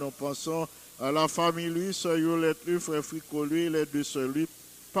 Isnada. Nous pensons à la famille lui, sœur Yolette lui, frère Fricot lui, les deux sœurs lui,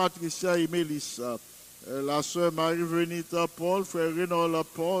 Patricia et Mélissa. la sœur Marie-Venita Paul, frère Renaud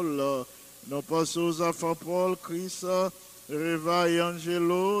Paul, nous passons aux enfants Paul, Chris, Reva et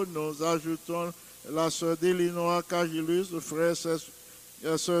Angelo, nous ajoutons la sœur Delinois Cagilus, frère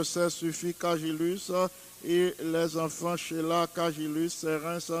sœur Sophie Cagilus, et les enfants Sheila Cagilus,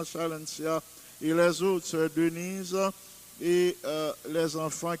 Serin, Chalencia, et les autres, sœur Denise, et les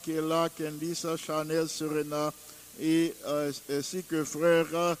enfants Kéla, Candice, Chanel, Serena, et ainsi que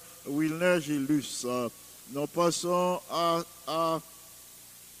frère Wilner Gilus. Nous passons à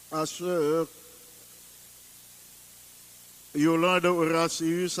sœur Yolande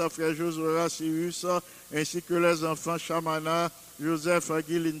Horatius, frère José Horatius, ainsi que les enfants Chamana, Joseph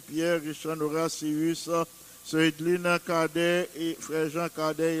Aguiline Pierre, Richard Horatius, sœur Edline Cadet et frère Jean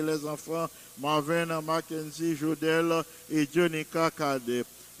Cadet et les enfants Marvin, Mackenzie, Jodel et Jonica Cadet.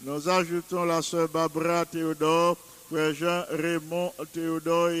 Nous ajoutons la sœur Barbara Théodore, frère Jean Raymond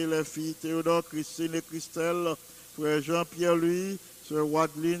Théodore et les filles Théodore, Christine et Christelle, frère Jean-Pierre Louis, sœur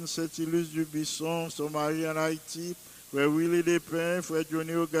Wadeline Saint-Ilus du Bisson, son mari en Haïti, frère Willy Despins, frère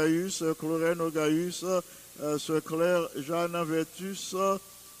Johnny Ogaïus, sœur Clorène Ogaïus, sœur Claire Jeanne Vertus.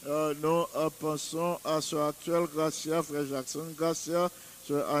 Nous pensons à sœur actuelle Gracia, frère Jackson Gracia,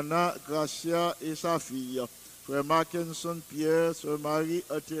 sœur Anna Gracia et sa fille, frère Mackinson Pierre, sœur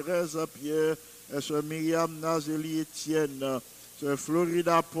Marie-Thérèse Pierre, sœur Myriam Nazeli Etienne, sœur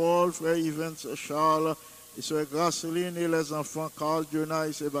Florida Paul, frère Evans Charles, et sœur Graceline et les enfants Carl, Jonah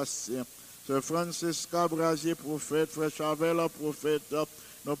et Sébastien, sœur Francisca Brasier prophète, frère Chavel prophète.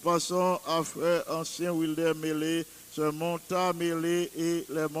 Nous passons à frère ancien Wilder Mélé, sœur Monta Mélé et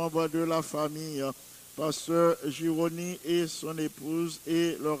les membres de la famille, pasteur Gironi et son épouse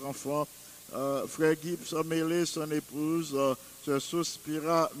et leur enfant, frère Gibbs Mélé, son épouse, sœur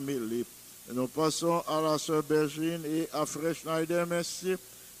Suspira Mélé. Nous passons à la sœur Bergine et à frère Schneider, merci,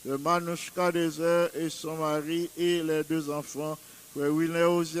 de Manouchka Désert et son mari et les deux enfants, frère Wilner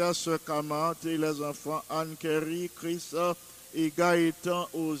Osias, sœur Kamante et les enfants Anne Kerry, Chris et Gaëtan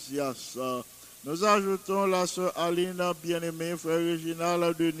Osias. Nous ajoutons la sœur Aline bien-aimée, frère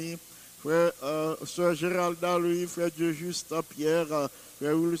Réginald Denis, frère sœur Géralda Louis, frère Dieu Juste Pierre,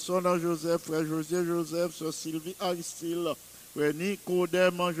 frère Wilson Joseph, frère José Joseph, sœur Sylvie Aristide, frère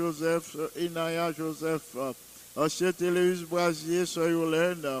Nicodème Joseph, sœur Inaya Joseph, ancien Téléus Brasier, sœur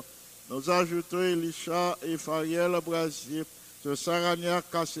Yolène. Nous ajoutons Elisha et Fariel Brasier, sœur Sarania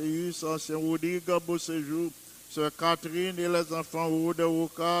Casseus, ancien Rodrigue Beauséjour, sœur Catherine et les enfants Rode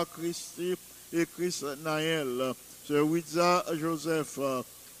Woka, Christy et Chris Naël, sœur Wiza Joseph,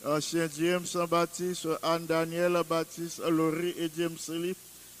 ancien James Baptiste, Anne Daniel Baptiste, Laurie et James Lee,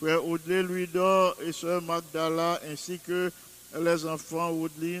 frère Audley Louis-Dor et sœur Magdala, ainsi que les enfants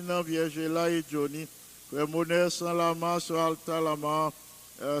Woodline, Viergela et Johnny, frère Monet Saint-Lama, sœur Alta Lama,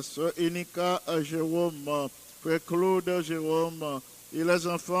 sœur Enika Jérôme, frère Claude Jérôme, et les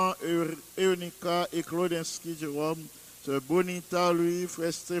enfants Eonika et Claudinski Jérôme, sœur Bonita lui,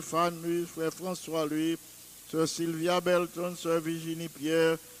 frère Stéphane lui, frère François lui, sœur Sylvia Belton, sœur Virginie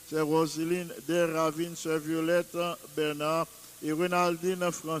Pierre, sœur Roseline Desravines, sœur Violette Bernard et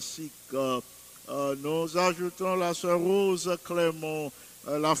Renaldine Francique. Nous ajoutons la sœur Rose Clément,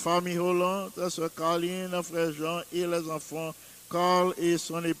 la famille Hollande, sœur Caroline, frère Jean et les enfants Carl et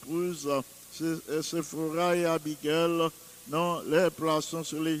son épouse, Sephora et Abigail. Non, les plaçons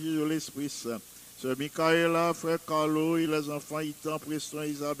sur l'égide de l'Esprit Saint. Sœur Michaela, frère Carlo et les enfants Itan, Preston,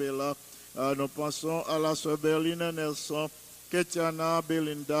 Isabella. Nous pensons à la sœur Berline Nelson, Ketiana,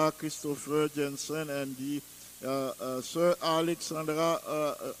 Belinda, Christopher, Jensen, Andy, sœur Alexandra,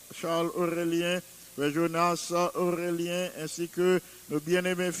 Charles Aurélien, frère Jonas Aurélien, ainsi que nos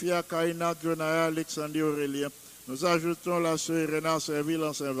bien-aimés filles Kaina, Jonaya, Alexandre Aurélien. Nous ajoutons la sœur Irena Serville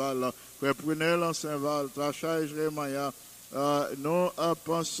en Saint-Val, frère Prunel en Saint-Val, Tacha et Jérémia. Nous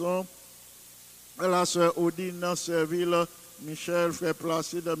pensons à la sœur Odine Serville, Michel, frère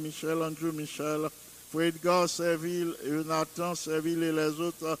Placide, Michel, Andrew Michel, frère Edgar Serville, Jonathan Serville et les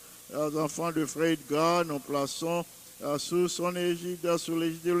autres enfants de frère Edgar. Nous plaçons sous son égide, sous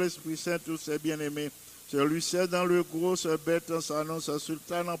l'égide de l'Esprit Saint, tous ses bien-aimés. Sœur Lucette dans le gros, sœur Bête en Sanon, sœur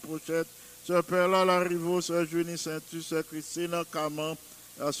Sultan en Pochette, sœur Perla Larivo, sœur Junie Saintus, sœur Christine Caman,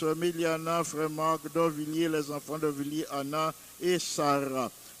 sœur Miliana, frère Marc d'Orvilliers, les enfants d'Orvilliers, Anna et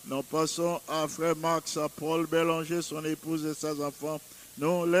Sarah. Nous passons à frère Max, à Paul Bélanger, son épouse et ses enfants.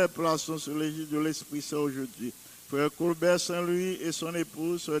 Nous les plaçons sur l'égide de l'Esprit Saint aujourd'hui. Frère Colbert Saint-Louis et son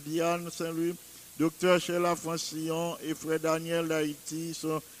épouse, sœur Diane Saint-Louis, docteur Sheila Francillon et frère Daniel d'Haïti,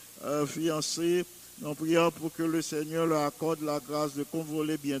 son fiancé. Nous prions pour que le Seigneur leur accorde la grâce de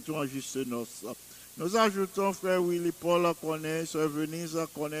convoler bientôt en juste noces. Nous ajoutons frère Willy Paul connaît, sœur Venise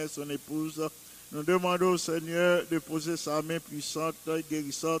connaît son épouse. Nous demandons au Seigneur de poser sa main puissante et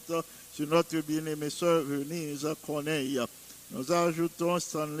guérissante sur notre bien-aimée sœur Venise connaît. Nous ajoutons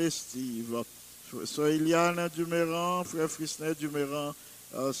Stanley Steve, sœur Eliane Duméran, frère Frisnet Duméran,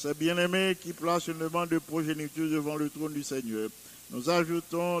 ces bien-aimés qui placent une demande de progéniture devant le trône du Seigneur. Nous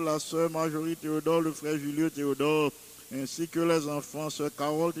ajoutons la sœur Marjorie Théodore, le frère Julio Théodore, ainsi que les enfants, sœur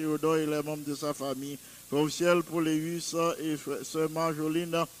Carole Théodore et les membres de sa famille, frère Ciel Pauléus et sœur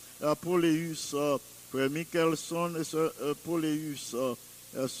Marjoline Pauléus, frère Michelson et sœur Pauléus,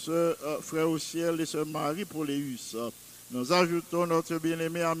 frère au ciel et sœur Marie Pauléus. Nous ajoutons notre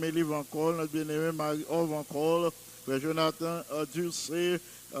bien-aimée Amélie Vancol, notre bien-aimée Marie-Ove Vancol, frère Jonathan Dulcé,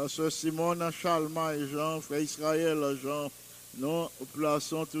 sœur Simone Chalma et Jean, frère Israël Jean. Nous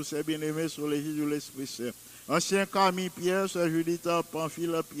plaçons tous ces bien-aimés sur l'égide de l'Esprit Saint. Ancien Camille Pierre, sœur Judith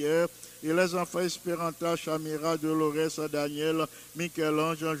Pamphile Pierre, et les enfants Espéranta, Chamira, Dolores, Daniel,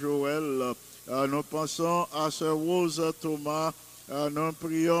 Michel-Ange, Joël. Nous pensons à sœur Rose Thomas, nous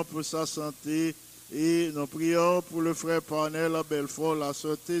prions pour sa santé et nous prions pour le frère Parnel à Belfort, la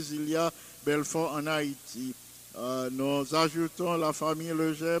sœur Tésilia Belfort en Haïti. Nous ajoutons la famille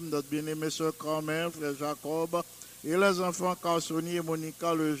Legem, notre bien-aimée sœur Carmen, frère Jacob, et les enfants Carsoni et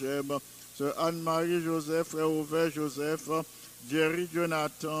Monica Legem, sœur Anne-Marie Joseph, frère Auvert Joseph, Jerry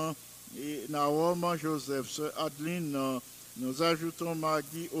Jonathan et Naom Joseph, sœur Adeline. Nous ajoutons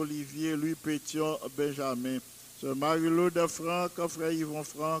Maggie Olivier, Louis Pétion, Benjamin, sœur Marie-Laude Franck, frère Yvon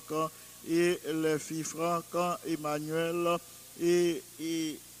Franck, et les filles Franck, Emmanuel et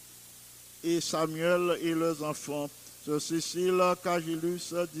Samuel et leurs enfants, sœur Cécile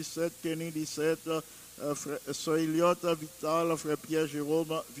Cagilus, 17, Kenny 17, sœur Eliott Vital, frère Pierre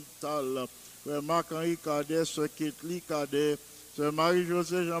Jérôme Vital, frère Marc-Henri Cadet, sœur Ketli Cadet, sœur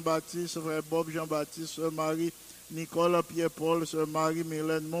Marie-Josée Jean-Baptiste, frère Bob Jean-Baptiste, sœur Marie Nicole Pierre-Paul, sœur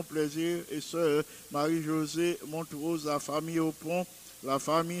Marie-Mylène Monplaisir et sœur Marie-Josée Montrose, la famille au pont, la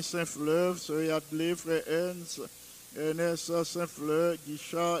famille Saint-Fleuve, sœur Yadley, frère Ernest Saint-Fleur,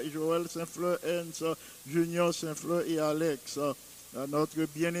 Guichard, Joël Saint-Fleur, Ernst, Junior Saint-Fleur et Alex. Notre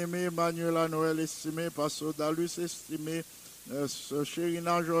bien-aimé Manuela Noël estimé, Pasteur Dalus estimé, sœur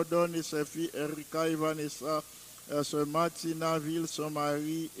Chérina Jordan et ses filles Erika et Vanessa, sœur Martina Ville, son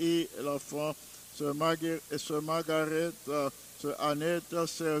mari et l'enfant, sœur Margaret, sœur Annette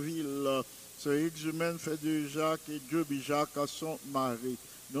Serville, sœur Exumène Fédé Jacques et Joby Jacques, son mari.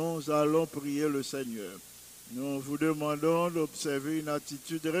 Nous allons prier le Seigneur. Nous vous demandons d'observer une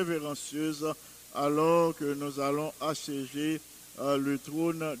attitude révérencieuse alors que nous allons assiéger le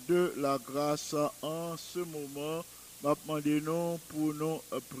trône de la grâce en ce moment. Demandez-nous pour nous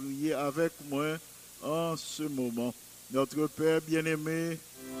prier avec moi en ce moment. Notre Père bien-aimé,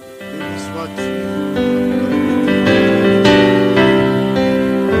 béni sois-tu.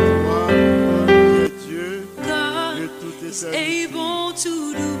 Toi, Dieu de toute éternité.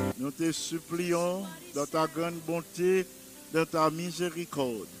 Nous te supplions, dans ta grande bonté, dans ta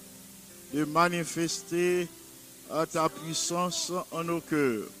miséricorde, de manifester ta puissance en nos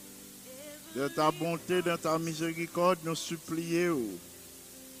cœurs. De ta bonté, dans ta miséricorde, nous supplions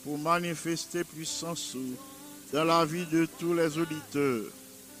pour manifester puissance dans la vie de tous les auditeurs,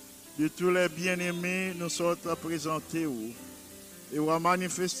 de tous les bien-aimés, nous sommes présentés. Et on va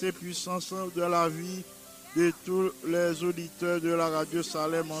manifester puissance dans la vie de tous les auditeurs de la radio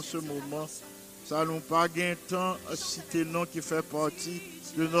Salem en ce moment. Ça nous pas gain temps à citer nom qui fait partie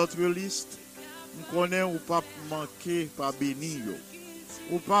de notre liste. Nous connaissons ou pas manquer, pas béni,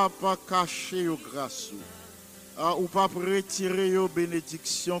 ou pas cacher aux grâce, ou pas retirer aux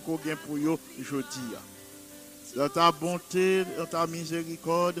bénédictions qu'on gagne pour eux aujourd'hui. Dans ta bonté, dans ta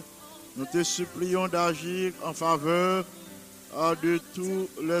miséricorde, nous te supplions d'agir en faveur de tous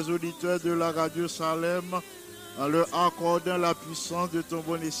les auditeurs de la radio Salem en leur accordant la puissance de ton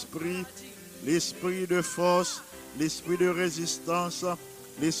bon esprit, l'esprit de force, l'esprit de résistance,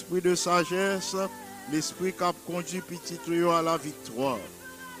 l'esprit de sagesse, l'esprit qui a conduit petit trio à la victoire.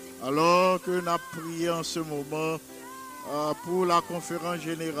 Alors que nous avons prié en ce moment pour la conférence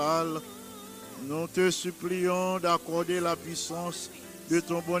générale, nous te supplions d'accorder la puissance de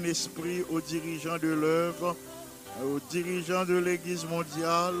ton bon esprit aux dirigeants de l'œuvre, aux dirigeants de l'Église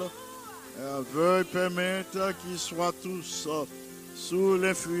mondiale. Veuille permettre qu'ils soient tous sous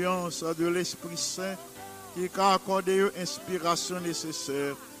l'influence de l'Esprit Saint qui a accordé l'inspiration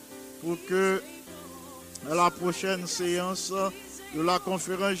nécessaire pour que la prochaine séance de la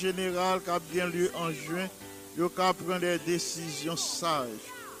conférence générale qui a bien lieu en juin, ils puissent prendre des décisions sages,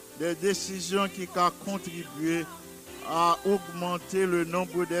 des décisions qui ont contribué à augmenter le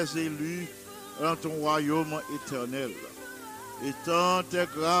nombre des élus dans ton royaume éternel. Étends tes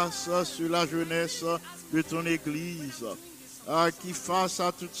grâces sur la jeunesse de ton Église, qui face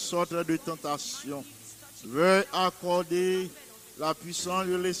à toutes sortes de tentations. Veuille accorder la puissance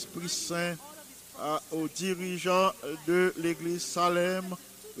de l'Esprit Saint aux dirigeants de l'Église Salem,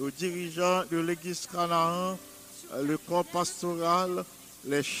 aux dirigeants de l'Église Canaan, le corps pastoral,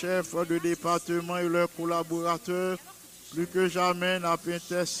 les chefs de département et leurs collaborateurs. Plus que jamais, n'a pu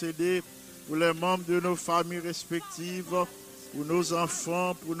intercéder pour les membres de nos familles respectives, pour nos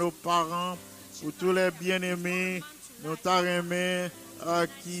enfants, pour nos parents, pour tous les bien-aimés, nos tarémés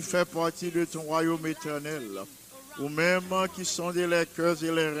qui font partie de ton royaume éternel, ou même qui sondent les cœurs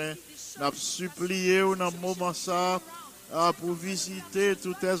et les reins. N'a supplié dans un moment ça pour visiter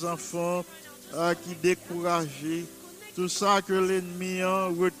tous tes enfants qui découragés, tout ça que l'ennemi a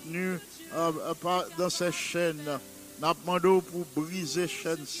retenu dans ces chaînes. N'a demandé pour briser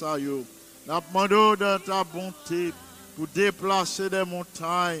chaînes ça yo. N'a demandé dans ta bonté pour déplacer des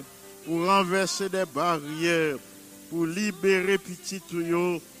montagnes, pour renverser des barrières, pour libérer petit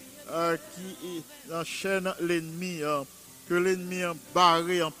tuyau qui enchaîne l'ennemi, que l'ennemi a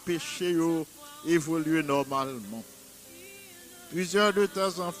barré, empêché d'évoluer normalement. Plusieurs de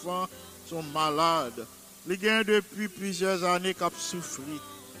tes enfants sont malades. Les gens depuis plusieurs années qui ont souffert.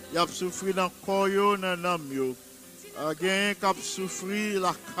 Ils ont souffert dans le corps, dans l'âme. Il y a qui ont souffert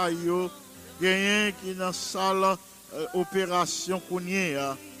la caillou. Il y a qui dans la salle opération. Il y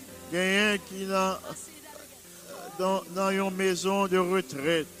a qui dans une maison de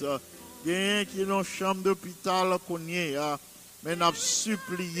retraite. Il y a qui dans une chambre d'hôpital. Mais nous avons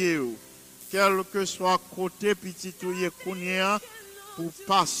supplié, quel que soit côté petit ou pour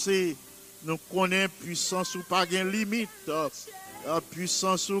passer, nous connaissons puissance ou pas de limite,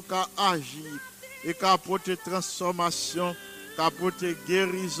 puissance ou qui agit et qui apporte transformation, qui apporte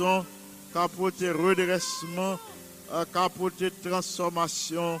guérison, qui apporte redressement, qui apporte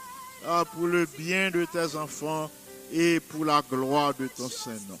transformation pour le bien de tes enfants et pour la gloire de ton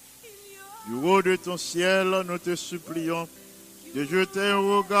Saint-Nom. Du haut de ton ciel, nous te supplions de jeter un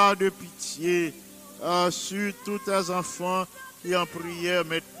regard de pitié sur tous tes enfants qui en prière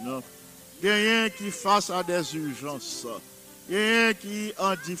maintenant. Il y a un qui face à des urgences. Il y a un qui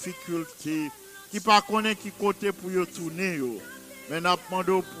en difficulté, qui ne connaît pas qui côté pour y tourner. Mais nous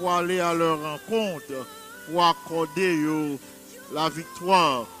demandons pour aller à leur rencontre, pour accorder la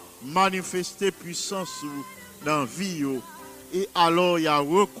victoire, manifester puissance dans la vie. Et alors, il y a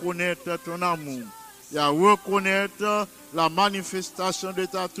reconnaître ton amour. Il y a reconnaître la manifestation de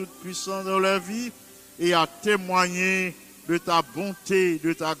ta toute puissance dans leur vie et à témoigner de ta bonté,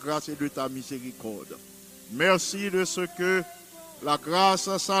 de ta grâce et de ta miséricorde. Merci de ce que la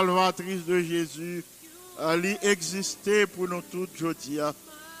grâce salvatrice de Jésus a existé pour nous toutes aujourd'hui.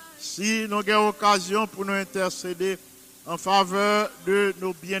 Si nous avons occasion pour nous intercéder en faveur de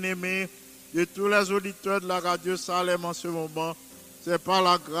nos bien-aimés, de tous les auditeurs de la radio Salem en ce moment, c'est par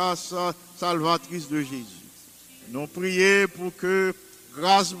la grâce salvatrice de Jésus. Nous prions pour que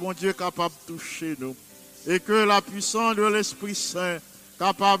grâce, mon Dieu, capable de toucher nous et que la puissance de l'Esprit Saint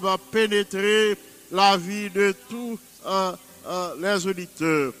capable de pénétrer la vie de tous les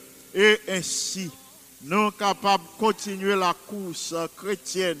auditeurs et ainsi nous capables de continuer la course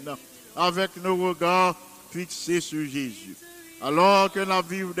chrétienne avec nos regards fixés sur Jésus. Alors que nous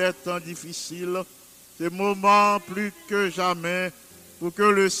vivons des temps difficiles, c'est moment plus que jamais pour que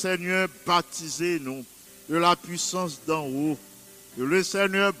le Seigneur baptise nous de la puissance d'en haut, que le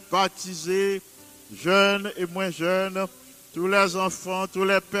Seigneur baptise jeunes et moins jeunes, tous les enfants, tous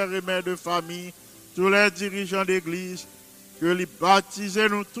les pères et mères de famille, tous les dirigeants d'église, que les baptise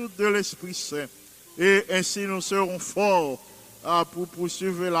nous tous de l'Esprit Saint. Et ainsi nous serons forts pour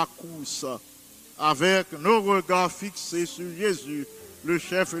poursuivre la course avec nos regards fixés sur Jésus, le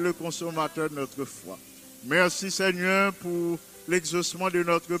chef et le consommateur de notre foi. Merci Seigneur pour l'exaucement de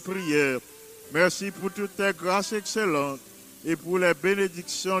notre prière. Merci pour toutes tes grâces excellentes et pour les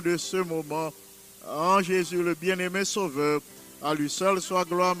bénédictions de ce moment. En Jésus, le bien-aimé Sauveur, à lui seul soit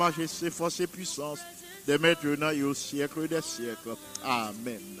gloire, majesté, force et puissance, dès maintenant et au siècle des siècles.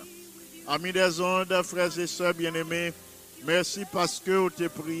 Amen. Amis des ondes, frères et sœurs bien-aimés, merci parce que vous t'es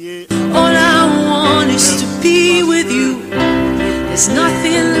prié. All I want is to be with you. There's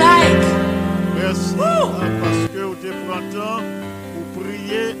nothing like. Merci parce que vous t'es pris le temps pour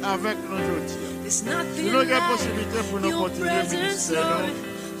prier avec nous aujourd'hui. Si nous avons la possibilité pour nous continuer le ministère,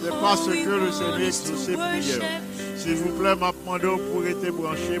 c'est parce que le Seigneur exauce ses prières. S'il vous plaît, m'a demandé pour être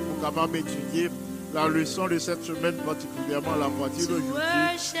branché pour capable étudier la leçon de cette semaine, particulièrement la partie d'aujourd'hui,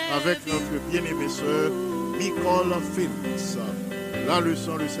 avec notre bien-aimée sœur Nicole Phillips. la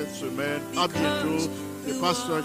leçon de cette semaine. À bientôt. C'est Pasteur